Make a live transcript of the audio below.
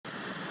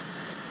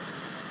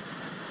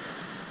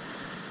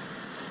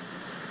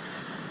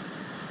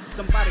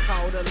Somebody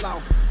call the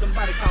law.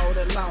 Somebody call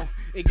the law.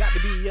 It got to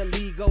be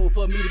illegal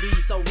for me to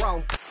be so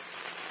wrong.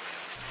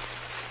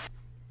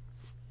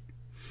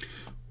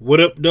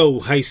 What up, though?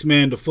 Heist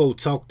Man the Foe.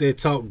 Talk that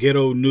talk.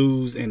 Ghetto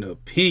news and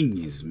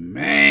opinions.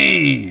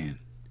 Man,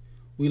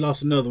 we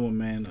lost another one,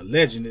 man. A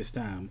legend this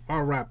time.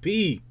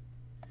 R.I.P.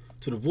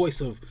 to the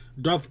voice of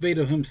Darth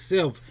Vader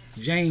himself,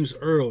 James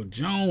Earl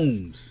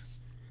Jones.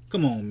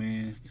 Come on,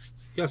 man.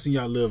 Y'all send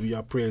y'all love and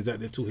y'all prayers out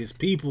there to his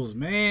peoples,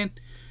 man.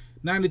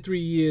 93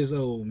 years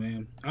old,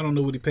 man. I don't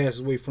know what he passed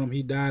away from.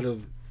 He died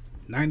of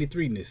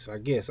 93ness, I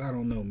guess. I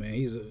don't know, man.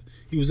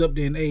 He was up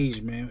there in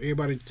age, man.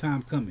 Everybody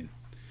time coming.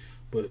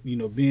 But, you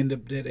know, being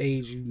up that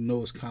age, you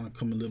know it's kind of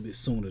coming a little bit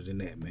sooner than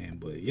that, man.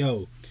 But,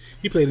 yo,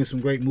 he played in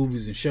some great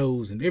movies and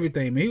shows and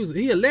everything, man.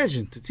 He a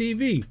legend to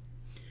TV.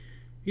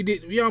 He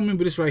did, y'all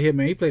remember this right here,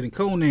 man. He played in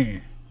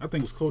Conan. I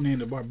think it was Conan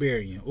the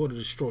Barbarian or the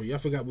Destroyer. I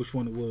forgot which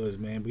one it was,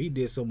 man. But he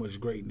did so much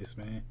greatness,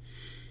 man.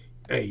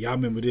 Hey, y'all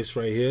remember this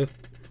right here?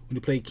 When he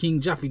played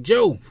King Jaffe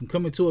Joe from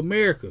Coming to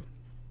America.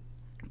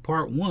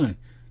 Part 1.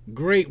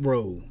 Great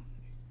role.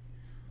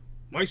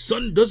 My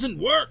son doesn't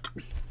work.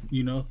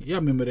 You know, y'all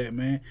remember that,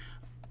 man.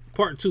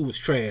 Part 2 was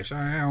trash.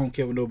 I don't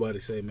care what nobody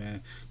say,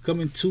 man.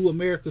 Coming to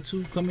America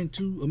 2. Coming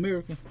to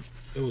America.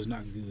 It was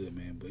not good,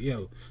 man. But,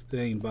 yo, that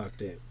ain't about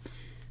that.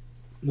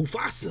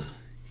 Mufasa.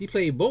 He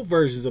played both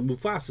versions of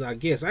Mufasa, I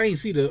guess. I ain't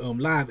see the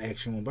live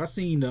action one, but I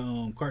seen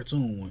the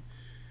cartoon one.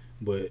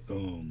 But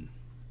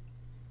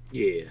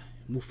yeah,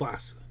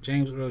 Mufasa.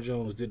 James Earl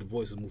Jones did the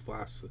voice of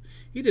Mufasa.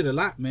 He did a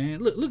lot, man.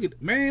 Look at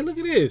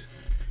this.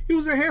 He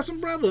was a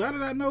handsome brother. How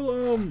did I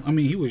know? I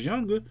mean, he was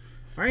younger.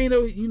 I ain't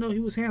know, you know, he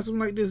was handsome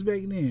like this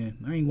back then.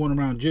 I ain't going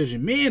around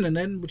judging men or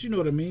nothing, but you know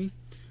what I mean.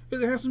 He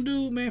was a handsome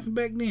dude, man, from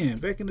back then,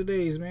 back in the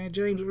days, man.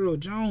 James Earl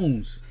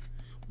Jones,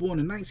 born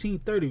in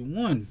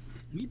 1931.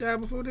 He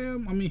died before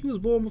them. I mean, he was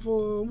born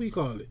before, what do you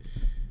call it?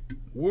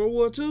 World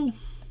War II?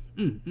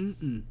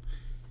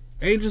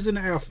 Angels in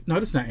the Outfield. No,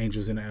 this is not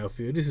Angels in the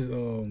Outfield. This is,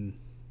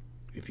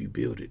 If You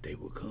Build It, They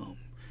Will Come.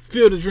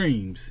 Field of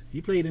Dreams.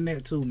 He played in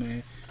that too,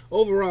 man.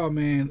 Overall,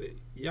 man,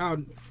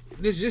 y'all,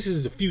 this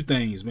is a few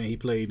things, man, he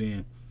played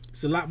in.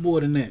 It's a lot more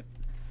than that.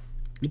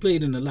 He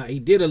played in a lot. He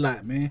did a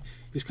lot, man.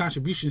 His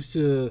contributions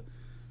to,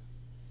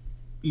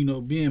 you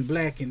know, being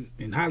black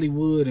in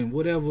Hollywood and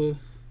whatever.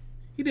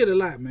 He did a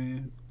lot,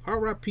 man.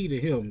 R.I.P. to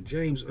him,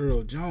 James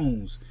Earl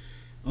Jones.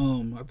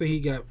 I think he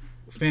got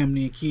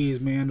family and kids,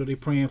 man. I know they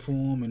praying for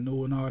him and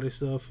knowing all this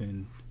stuff,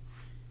 and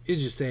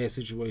it's just a sad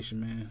situation,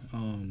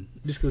 man.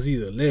 Just because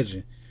he's a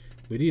legend,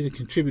 but he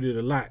contributed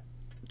a lot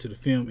to the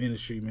film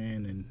industry,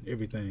 man, and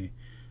everything.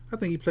 I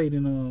think he played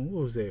in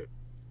what was that?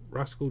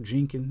 Roscoe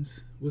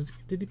Jenkins.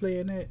 Did he play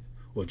in that?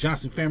 Or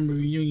Johnson Family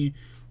Reunion?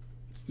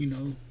 You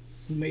know,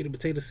 Who Made a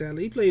Potato Salad?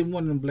 He played in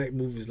one of them black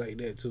movies like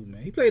that too,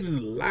 man. He played in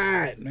a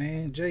lot,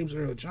 man. James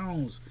Earl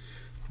Jones,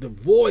 the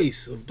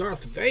voice of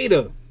Darth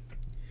Vader.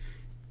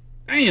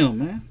 Damn,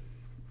 man.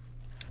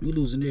 We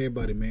losing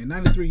everybody, man.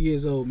 93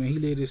 years old, man. He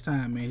lived his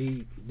time, man.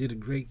 He did a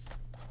great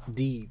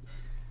deed,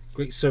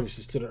 great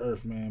services to the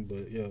earth, man.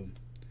 But yo,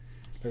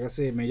 like I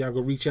said, man, y'all go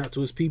reach out to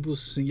his people,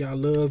 send y'all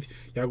love.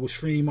 Y'all go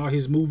stream all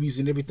his movies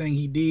and everything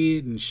he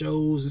did and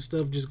shows and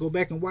stuff. Just go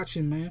back and watch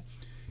him, man.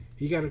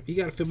 He got a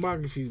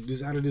filmography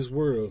just out of this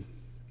world.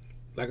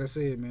 Like I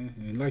said, man,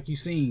 and like you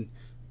seen,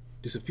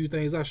 just a few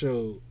things I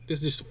showed.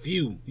 This is just a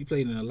few. He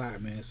played in a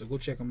lot, man. So go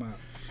check him out.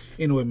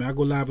 Anyway, man, I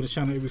go live on the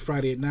channel every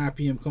Friday at 9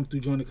 p.m. Come through,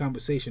 join the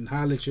conversation.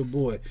 Holla at your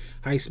boy,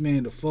 Heist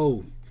Man the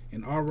Foe,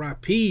 and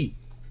R.I.P.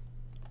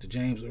 to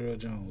James Earl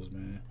Jones,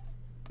 man.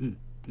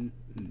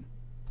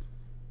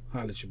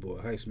 Holla at your boy,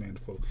 Heist Man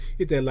the Foe.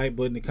 Hit that like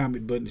button, the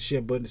comment button, the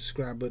share button, the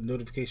subscribe button,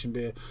 notification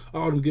bell.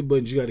 All them good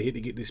buttons you got to hit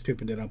to get this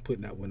pimping that I'm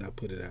putting out when I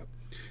put it out.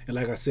 And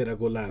like I said, I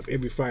go live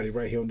every Friday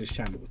right here on this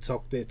channel with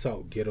Talk That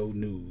Talk, Ghetto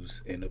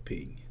news and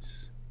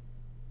opinions.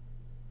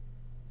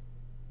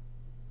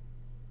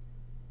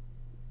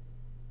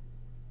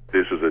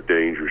 This is a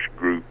dangerous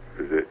groups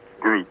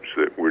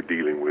that we're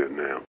dealing with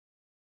now.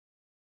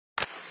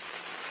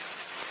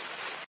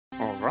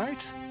 All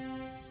right.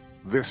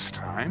 This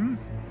time,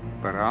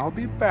 but I'll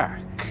be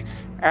back,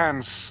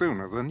 and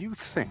sooner than you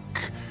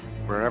think.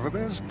 Wherever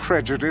there's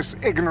prejudice,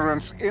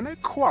 ignorance,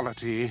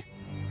 inequality,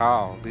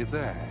 I'll be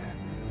there.